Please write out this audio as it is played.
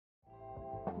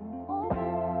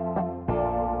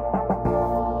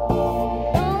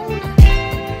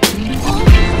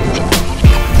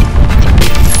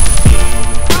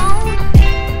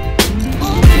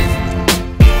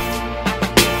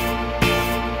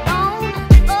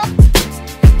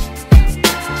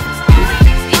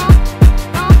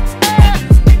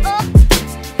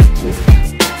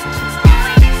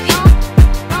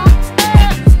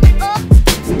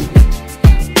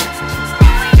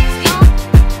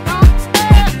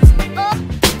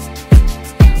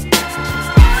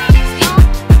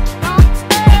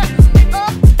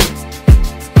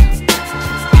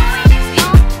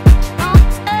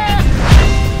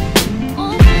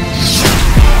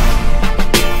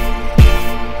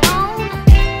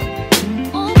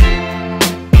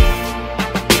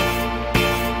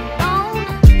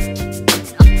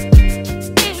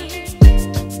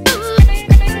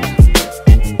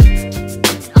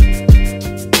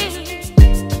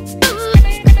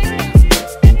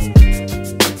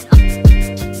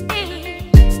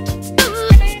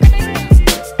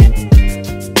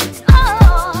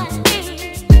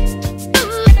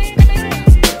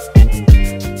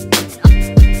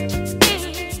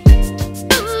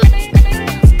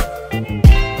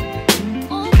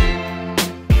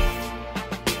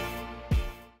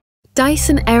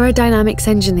Dyson Aerodynamics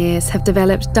engineers have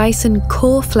developed Dyson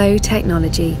CoreFlow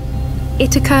technology.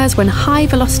 It occurs when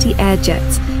high-velocity air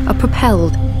jets are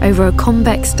propelled over a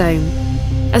convex dome.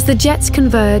 As the jets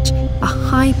converge, a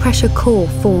high-pressure core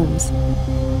forms.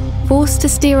 Forced to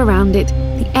steer around it,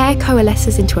 the air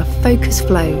coalesces into a focused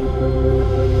flow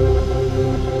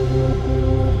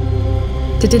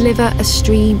to deliver a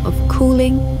stream of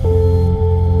cooling,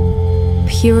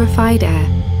 purified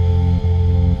air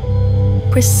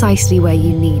precisely where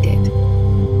you need it.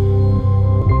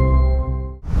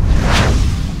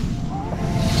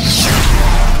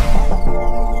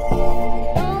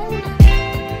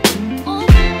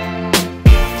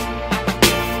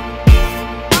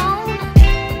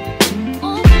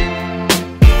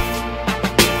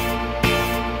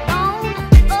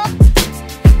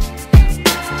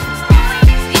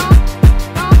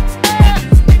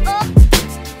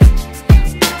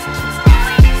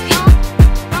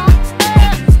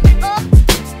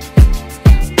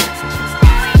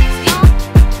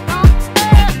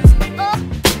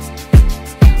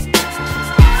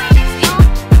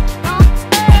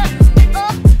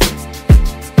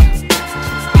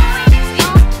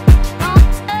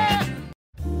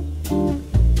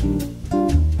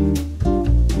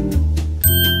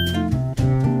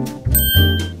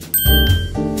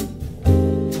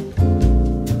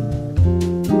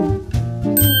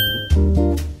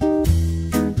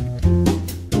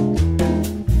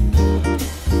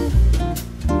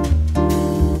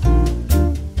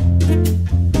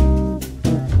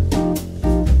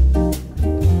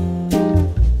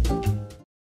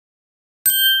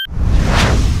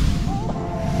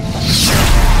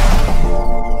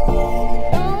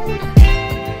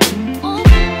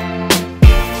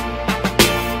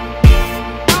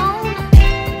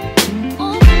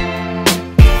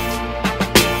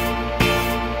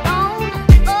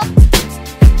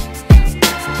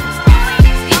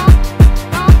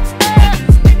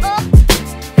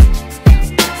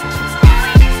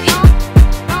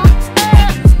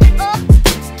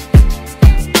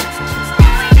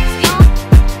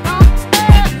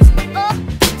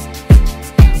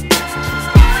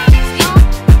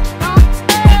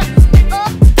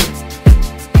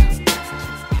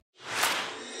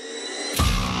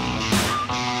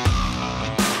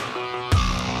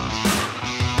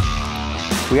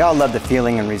 We all love the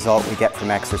feeling and result we get from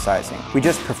exercising. We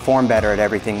just perform better at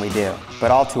everything we do.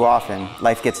 But all too often,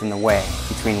 life gets in the way.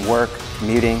 Between work,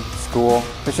 commuting, school,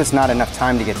 there's just not enough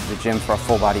time to get to the gym for a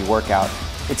full body workout.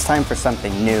 It's time for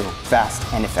something new, fast,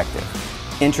 and effective.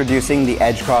 Introducing the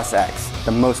Edge Cross X,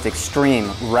 the most extreme,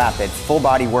 rapid, full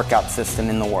body workout system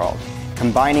in the world.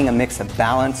 Combining a mix of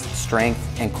balance,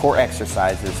 strength, and core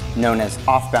exercises known as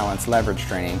off-balance leverage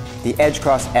training, the Edge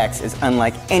Cross X is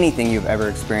unlike anything you've ever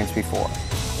experienced before.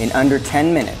 In under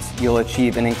 10 minutes, you'll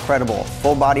achieve an incredible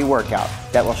full-body workout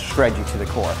that will shred you to the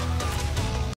core.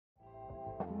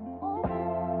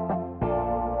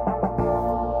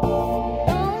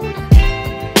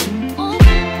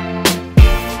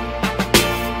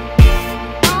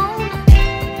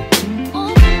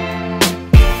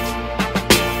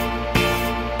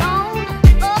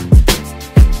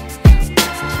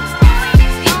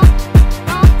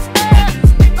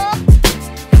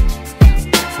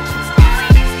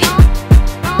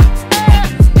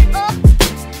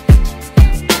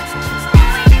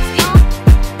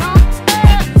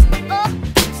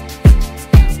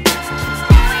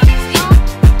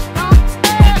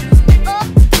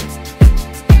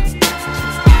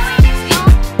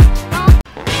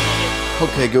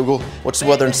 Okay, Google, what's the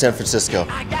weather in San Francisco?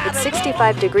 It's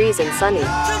 65 degrees and sunny.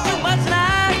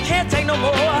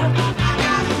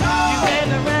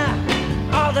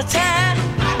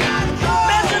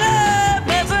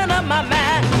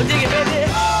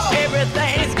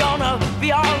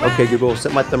 Okay, Google,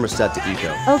 set my thermostat to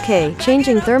Eco. Okay,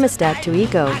 changing thermostat to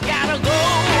Eco.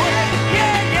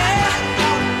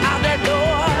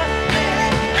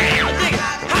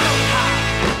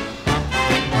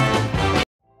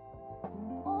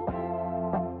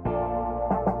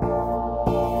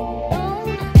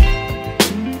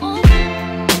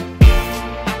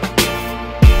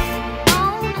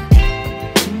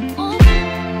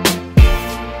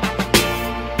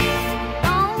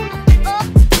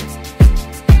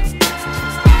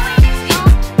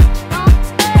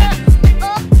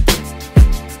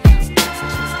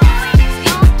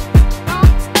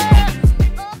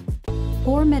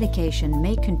 Poor medication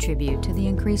may contribute to the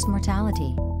increased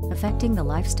mortality, affecting the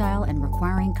lifestyle and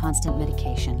requiring constant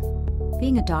medication.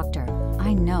 Being a doctor,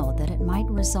 I know that it might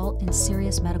result in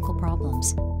serious medical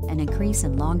problems, an increase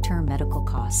in long-term medical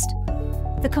cost.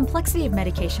 The complexity of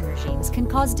medication regimes can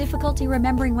cause difficulty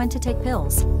remembering when to take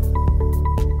pills.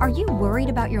 Are you worried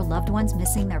about your loved ones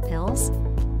missing their pills?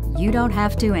 You don't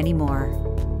have to anymore.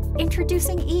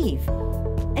 Introducing Eve,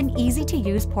 an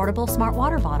easy-to-use portable smart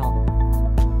water bottle.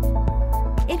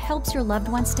 It helps your loved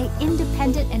ones stay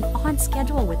independent and on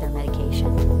schedule with their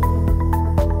medication.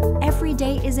 Every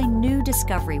day is a new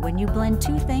discovery when you blend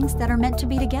two things that are meant to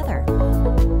be together.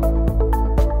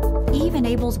 Eve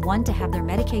enables one to have their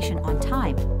medication on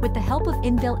time with the help of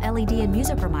inbuilt LED and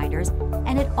music reminders,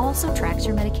 and it also tracks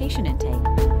your medication intake.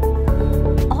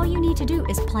 All you need to do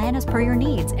is plan as per your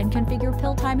needs and configure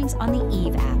pill timings on the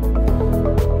Eve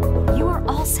app. You are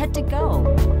all set to go.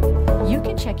 You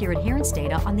can check your adherence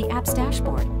data on the app's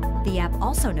dashboard. The app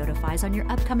also notifies on your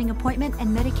upcoming appointment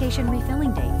and medication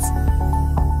refilling dates.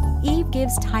 Eve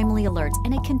gives timely alerts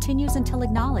and it continues until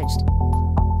acknowledged.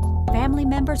 Family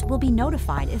members will be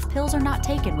notified if pills are not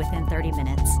taken within 30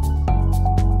 minutes.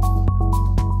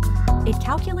 It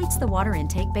calculates the water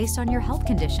intake based on your health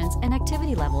conditions and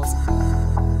activity levels,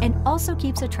 and also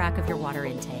keeps a track of your water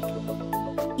intake.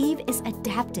 Eve is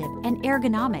adaptive and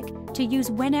ergonomic to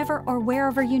use whenever or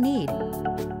wherever you need,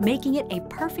 making it a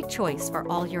perfect choice for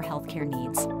all your healthcare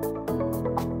needs.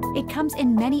 It comes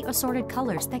in many assorted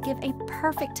colors that give a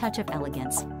perfect touch of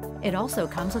elegance. It also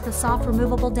comes with a soft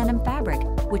removable denim fabric,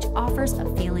 which offers a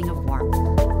feeling of warmth.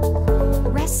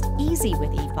 Rest easy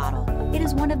with Eve Bottle. It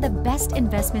is one of the best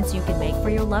investments you can make for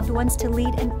your loved ones to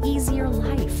lead an easier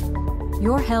life.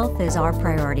 Your health is our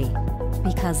priority,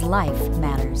 because life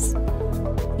matters.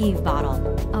 Eve Bottle,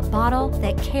 a bottle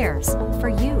that cares for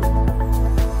you.